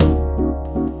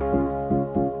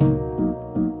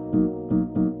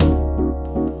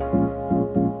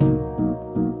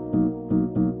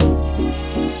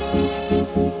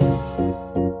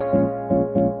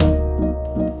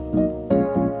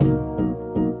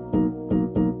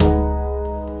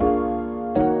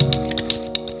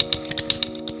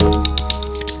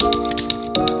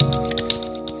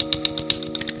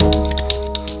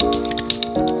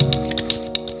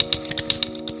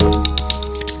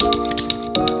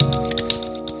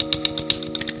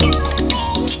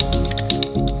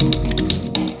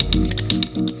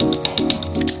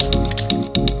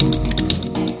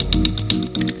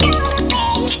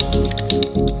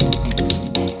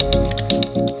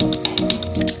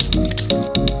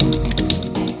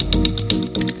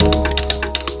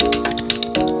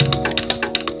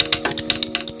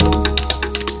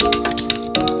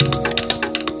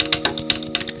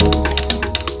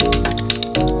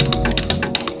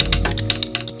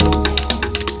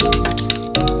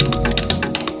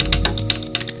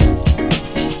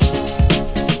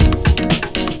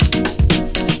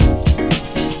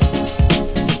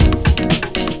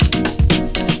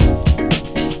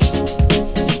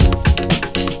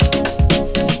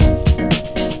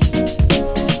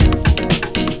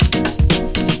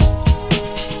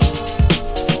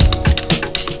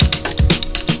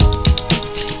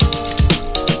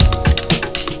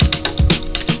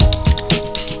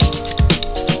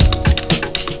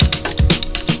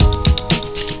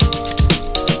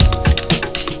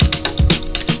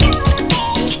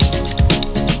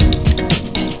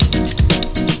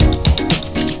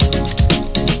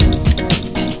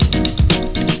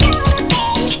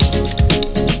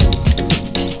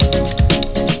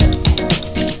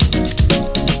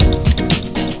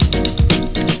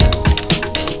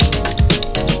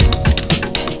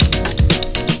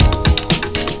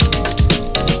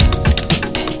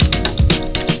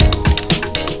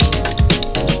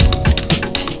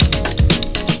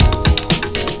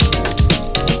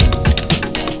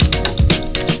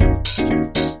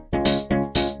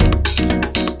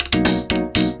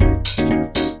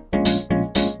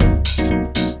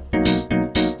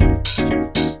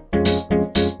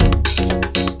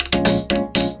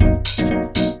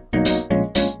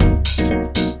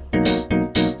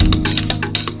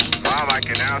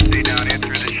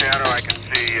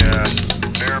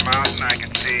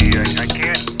I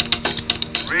can't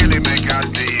really make out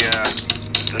the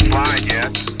slide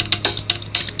yet.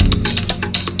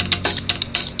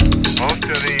 Most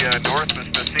of the Northwest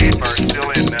Massif are still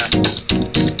in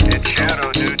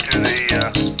shadow due to the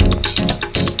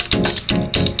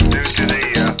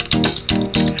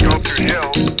sculptured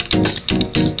hills.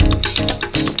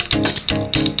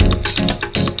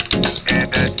 And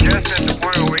just at the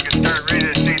point where we can start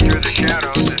really to see through the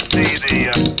shadows and see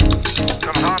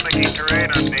some hummocky terrain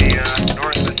on the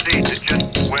North Massif that just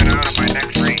went out of my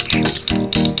next reach.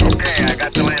 Okay, I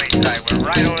got the landing site. We're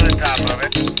right over the top of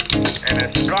it. And the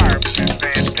scarp is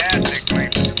fantastically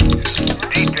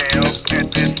detailed at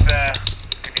this,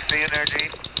 can you see in there, G?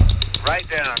 Right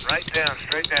down,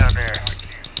 straight down there.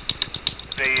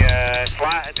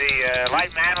 The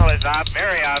light mantle is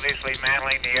very obviously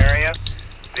mantling the area.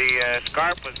 The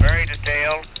scarp was very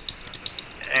detailed,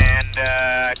 and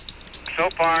so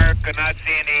far could not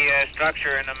see any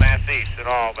structure in the massifs at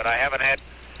all, but I haven't had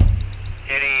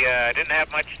any, didn't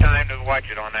have much time to watch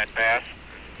it on that pass.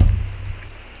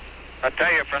 I'll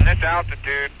tell you, from this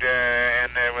altitude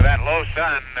and with that low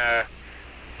sun,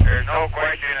 there's no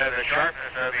question of the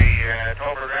sharpness of the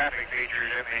topographic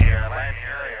features in the landing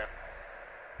area.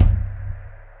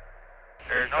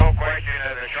 There's no question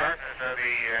of the sharpness of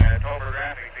the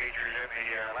topographic features in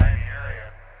the landing area.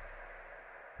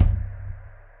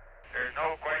 There's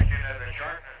no question of the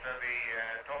sharpness of the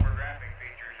topographic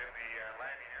features in the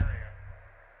landing area.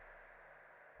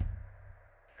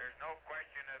 There's no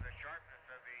question of